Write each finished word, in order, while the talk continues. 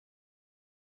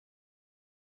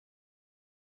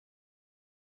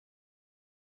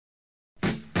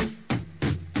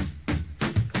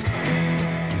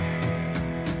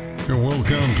and welcome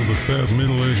to the Fat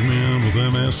Middle-Aged Man with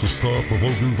MS as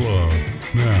thought-provoking club.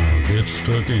 Now, get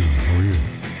stuck in, will you?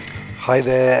 Hi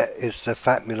there, it's the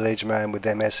Fat Middle-Aged Man with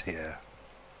MS here.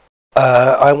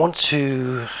 I want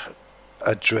to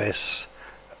address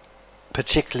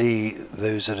particularly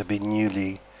those that have been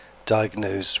newly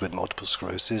diagnosed with multiple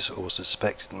sclerosis or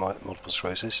suspected multiple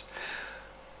sclerosis,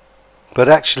 but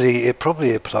actually it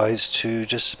probably applies to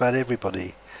just about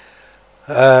everybody.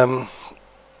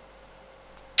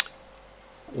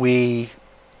 We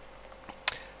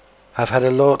have had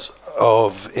a lot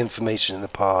of information in the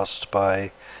past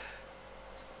by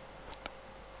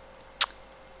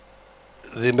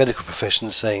the medical profession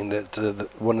saying that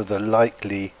one of the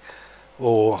likely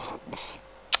or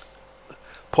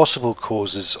possible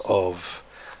causes of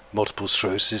multiple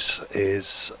sclerosis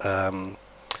is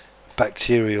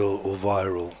bacterial or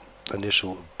viral,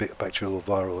 initial bacterial or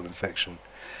viral infection.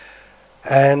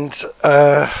 And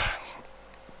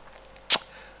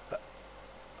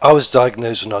I was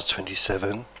diagnosed when I was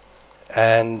 27,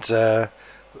 and I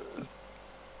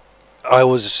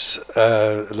was,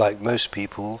 like most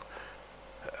people,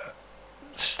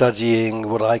 studying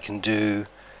what I can do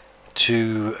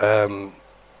to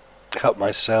help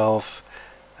myself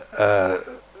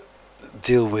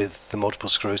deal with the multiple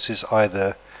sclerosis,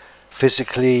 either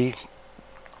physically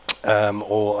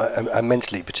or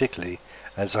mentally, particularly,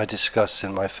 as I discussed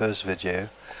in my first video,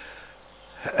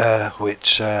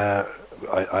 which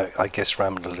I guess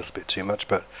rambled a little bit too much,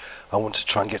 but I want to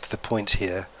try and get to the point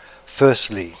here.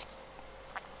 Firstly,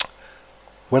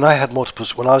 when I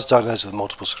was diagnosed with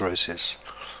multiple sclerosis,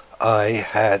 I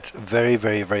had very,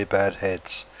 very, very bad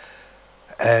heads,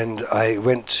 and I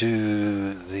went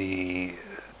to the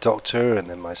doctor and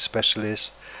then my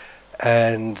specialist,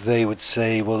 and they would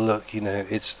say, well, look, you know,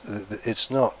 it's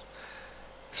not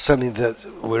something that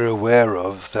we're aware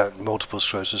of that multiple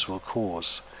sclerosis will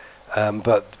cause.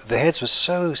 But the heads were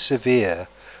so severe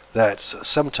that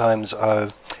sometimes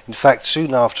in fact,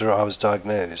 soon after I was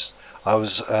diagnosed, I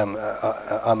was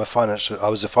a financial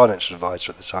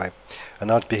advisor at the time, and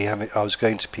I was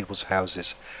going to people's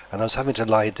houses, and I was having to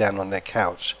lie down on their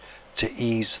couch to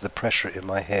ease the pressure in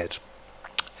my head.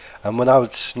 And when I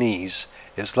would sneeze,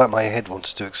 it's like my head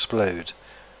wanted to explode.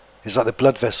 It's like the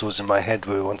blood vessels in my head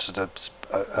wanted to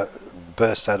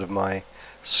burst out of my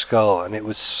skull, and it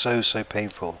was so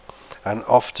painful. And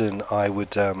often I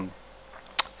would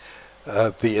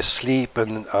be asleep,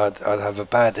 and I'd have a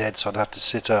bad head, so I'd have to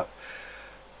sit up.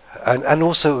 And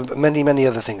also many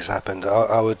other things happened.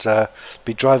 I would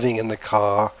be driving in the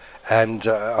car, and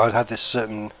I'd have this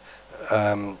certain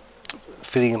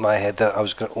feeling in my head that I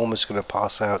was almost going to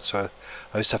pass out. So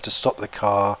I used to have to stop the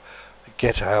car,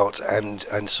 get out,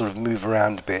 and sort of move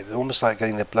around a bit, almost like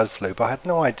getting the blood flow. But I had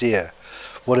no idea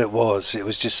what it was. It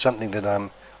was just something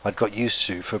that I'd got used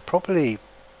to for probably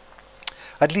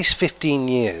at least 15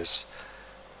 years.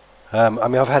 I mean,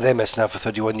 I've had MS now for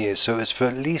 31 years, so it was for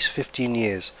at least 15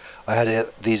 years I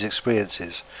had these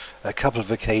experiences. A couple of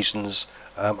occasions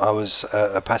I was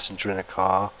a passenger in a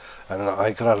car, and I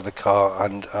got out of the car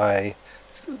and I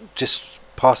just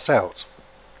passed out.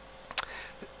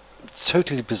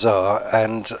 Totally bizarre,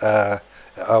 and I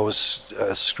was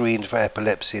screened for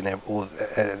epilepsy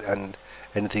and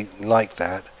anything like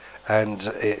that, and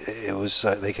it was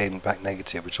they came back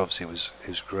negative, which obviously was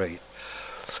great.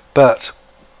 But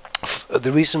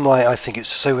the reason why I think it's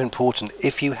so important,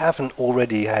 if you haven't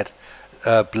already had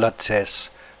blood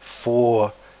tests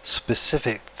for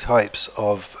specific types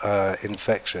of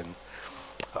infection,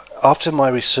 after my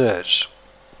research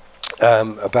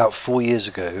about 4 years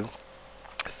ago,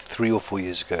 3 or 4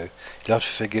 years ago, you'll have to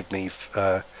forgive me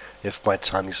if my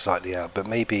time is slightly out, but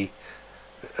maybe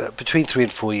between 3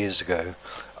 and 4 years ago,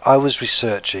 I was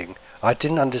researching. I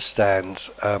didn't understand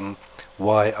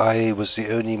why I was the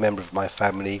only member of my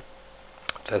family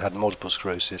that had multiple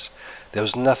sclerosis. There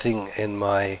was nothing in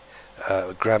my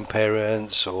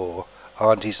grandparents or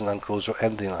aunties and uncles or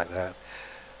anything like that,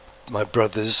 my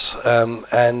brothers,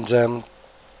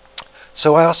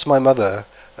 so I asked my mother,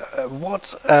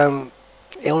 what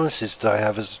illnesses did I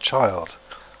have as a child?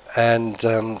 And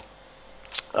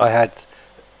I had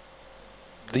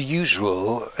the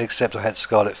usual, except I had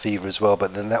scarlet fever as well,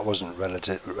 but then that wasn't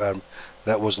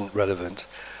relevant.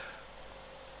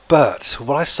 But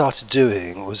what I started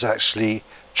doing was actually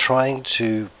trying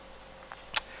to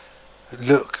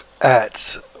look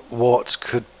at what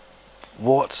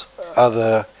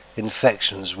other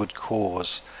infections would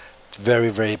cause very,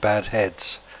 very bad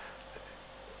heads.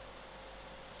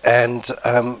 And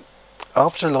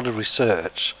after a lot of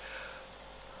research,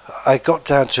 I got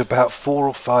down to about 4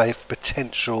 or 5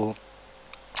 potential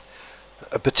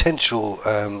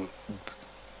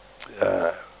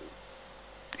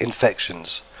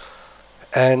infections.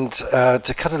 And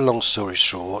to cut a long story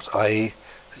short, I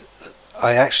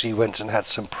actually went and had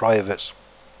some private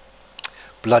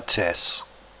blood tests.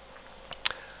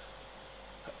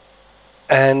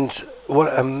 And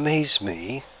what amazed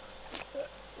me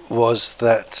was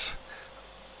that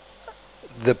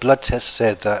the blood test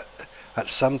said that at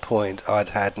some point I'd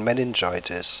had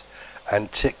meningitis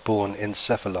and tick-borne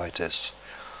encephalitis.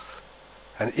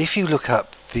 And if you look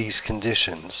up these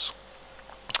conditions,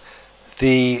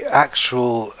 the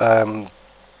actual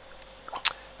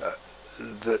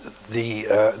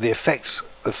the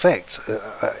effect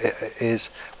is,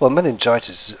 well,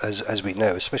 meningitis, as we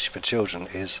know, especially for children,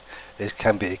 it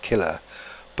can be a killer.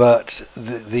 But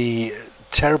the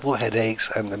terrible headaches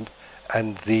and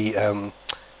the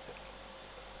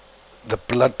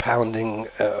blood pounding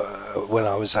when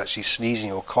I was actually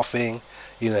sneezing or coughing,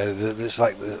 you know, it's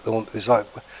like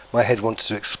my head wanted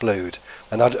to explode.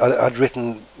 And I'd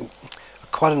written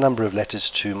quite a number of letters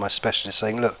to my specialist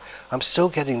saying, look, I'm still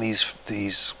getting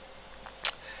these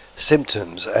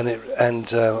symptoms, and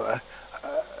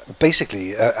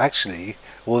basically, actually,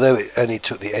 although it only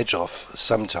took the edge off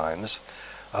sometimes,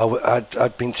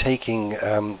 I'd been taking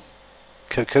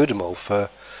cocodamol for,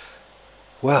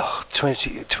 well,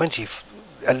 20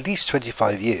 at least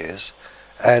 25 years,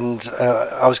 and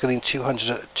I was getting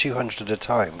 200 at a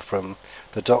time from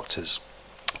the doctors.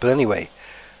 But anyway,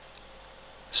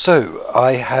 so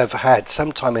I have had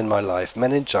sometime in my life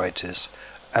meningitis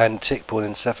and tick-borne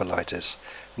encephalitis.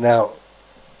 Now,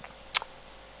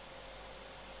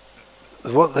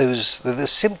 what the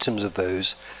symptoms of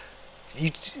those,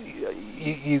 you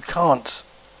can't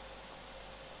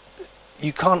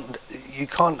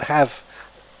have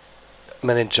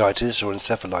meningitis or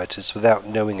encephalitis without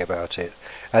knowing about it.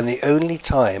 And the only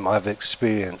time I've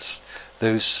experienced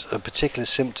those particular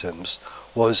symptoms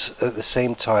was at the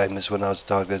same time as when I was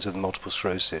diagnosed with multiple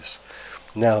sclerosis.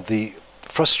 Now, the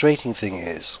frustrating thing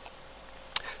is,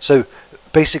 so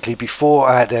basically before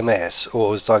I had MS or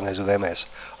was diagnosed with MS,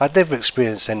 I'd never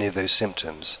experienced any of those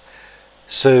symptoms.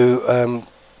 So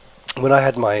when I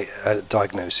had my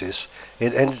diagnosis,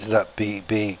 it ended up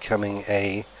becoming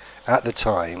at the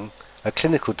time, a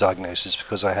clinical diagnosis,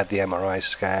 because I had the MRI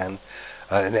scan,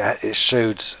 and it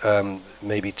showed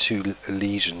maybe 2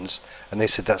 lesions, and they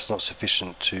said that's not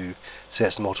sufficient to say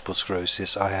it's multiple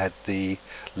sclerosis. I had the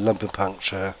lumbar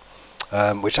puncture,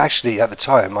 which actually at the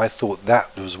time I thought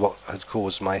that was what had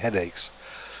caused my headaches,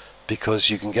 because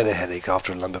you can get a headache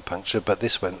after a lumbar puncture, but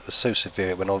this was so severe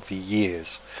it went on for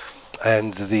years,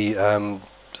 and the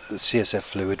CSF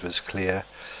fluid was clear.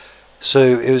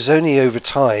 So it was only over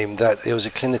time that it was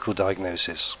a clinical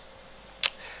diagnosis.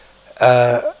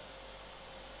 But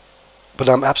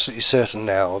I'm absolutely certain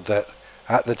now that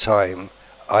at the time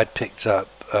I'd picked up,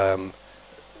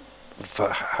 for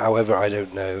however I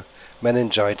don't know,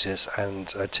 meningitis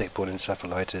and tick-borne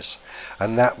encephalitis,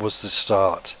 and that was the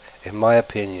start, in my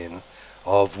opinion,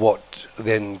 of what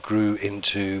then grew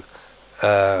into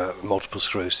multiple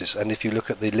sclerosis. And if you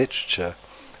look at the literature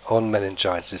on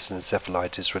meningitis and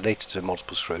encephalitis related to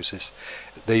multiple sclerosis,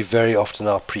 they very often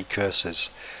are precursors.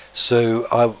 So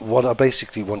what I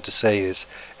basically want to say is,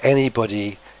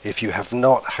 anybody, if you have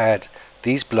not had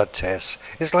these blood tests,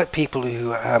 it's like people who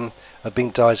have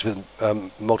been diagnosed with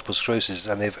multiple sclerosis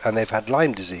and they've had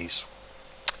Lyme disease.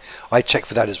 I checked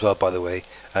for that as well, by the way,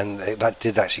 and that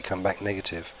did actually come back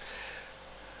negative.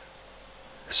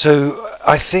 So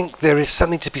I think there is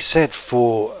something to be said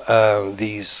for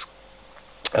these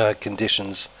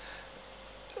conditions,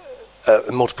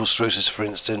 multiple sclerosis, for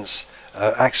instance,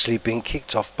 actually being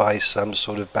kicked off by some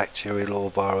sort of bacterial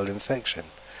or viral infection.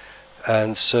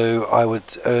 And so I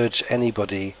would urge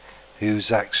anybody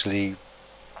who's actually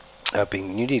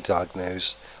being newly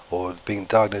diagnosed or being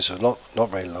diagnosed for not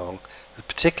very long,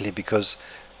 particularly because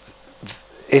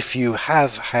if you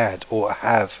have had or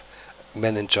have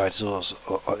meningitis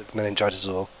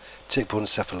or tick-borne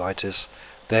encephalitis,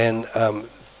 then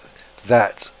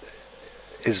that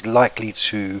is likely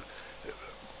to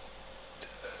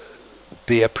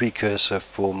be a precursor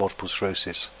for multiple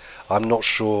sclerosis. I'm not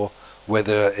sure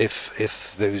whether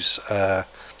if those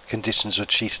conditions were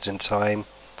treated in time,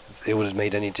 it would have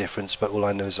made any difference, but all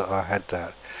I know is that I had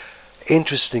that.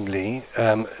 Interestingly,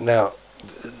 now,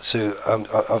 so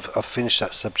I've finished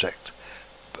that subject.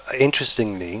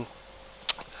 Interestingly,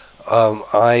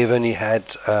 I've only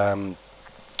had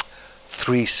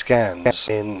 3 scans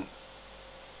in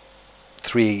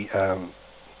 3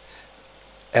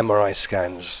 MRI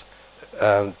scans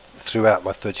throughout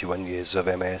my 31 years of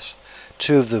MS.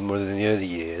 2 of them were in the early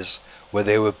years, where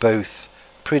they were both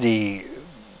pretty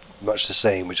much the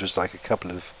same, which was like a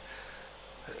couple of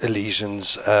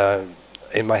lesions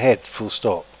in my head, full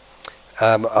stop.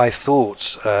 I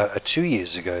thought 2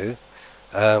 years ago,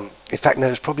 in fact no,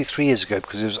 it was probably 3 years ago,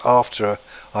 because it was after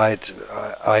I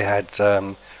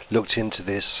had looked into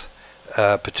this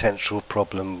potential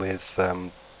problem with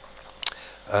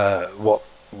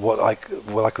what I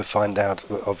could find out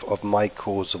of my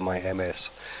cause of my MS.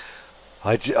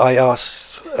 I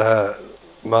asked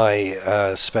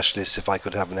my specialist if I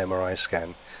could have an MRI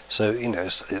scan. So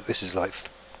this is like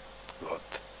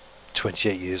what,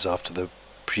 28 years after the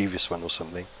previous one or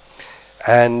something,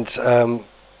 and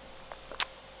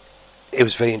it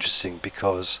was very interesting,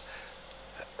 because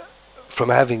from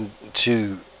having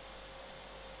 2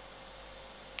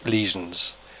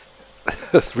 lesions,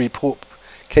 the report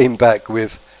came back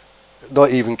with,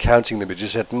 not even counting them, it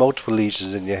just had multiple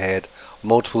lesions in your head,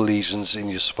 multiple lesions in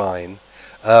your spine,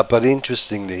 but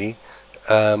interestingly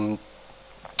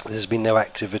there's been no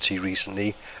activity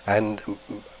recently, and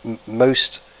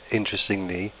most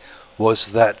interestingly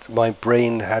was that my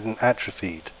brain hadn't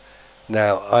atrophied.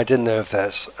 Now, I don't know if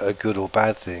that's a good or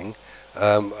bad thing.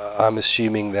 I'm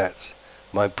assuming that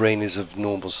my brain is of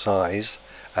normal size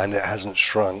and it hasn't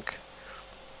shrunk,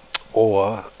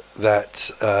 or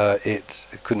that it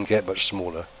couldn't get much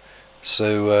smaller.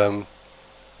 So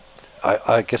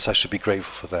I guess I should be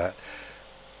grateful for that.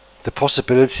 The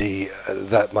possibility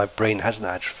that my brain hasn't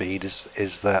atrophied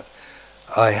is that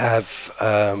I have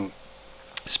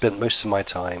spent most of my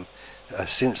time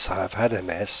since I've had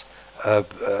MS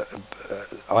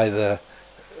either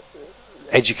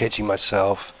educating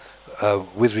myself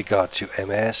with regard to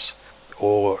MS,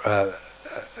 or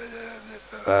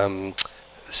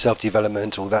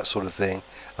self-development, or that sort of thing.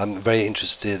 I'm very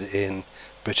interested in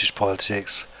British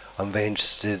politics. I'm very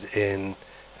interested in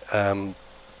a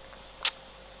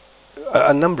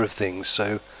number of things.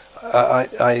 So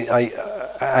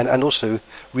and also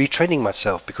retraining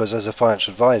myself, because as a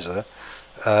financial advisor,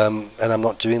 and I'm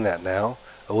not doing that now,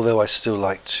 although I still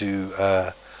like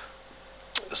to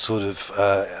sort of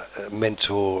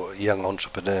mentor young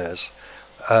entrepreneurs.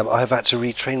 I've had to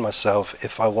retrain myself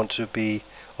if I want to be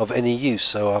of any use.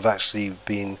 So I've actually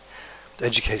been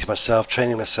educating myself,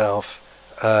 training myself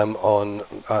on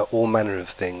all manner of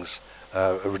things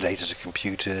related to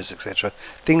computers, etc.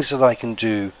 Things that I can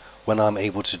do when I'm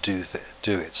able to do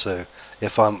it. So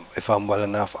if I'm well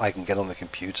enough, I can get on the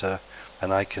computer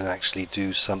and I can actually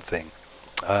do something.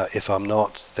 If I'm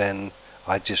not, then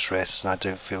I just rest and I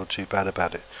don't feel too bad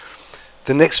about it.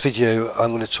 The next video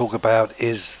I'm going to talk about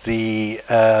is the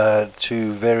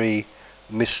 2 very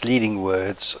misleading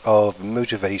words of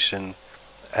motivation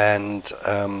and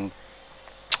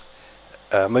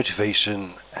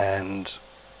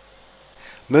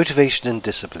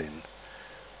discipline.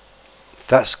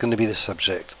 That's going to be the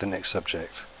subject, the next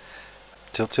subject.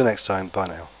 Till next time, bye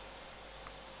now.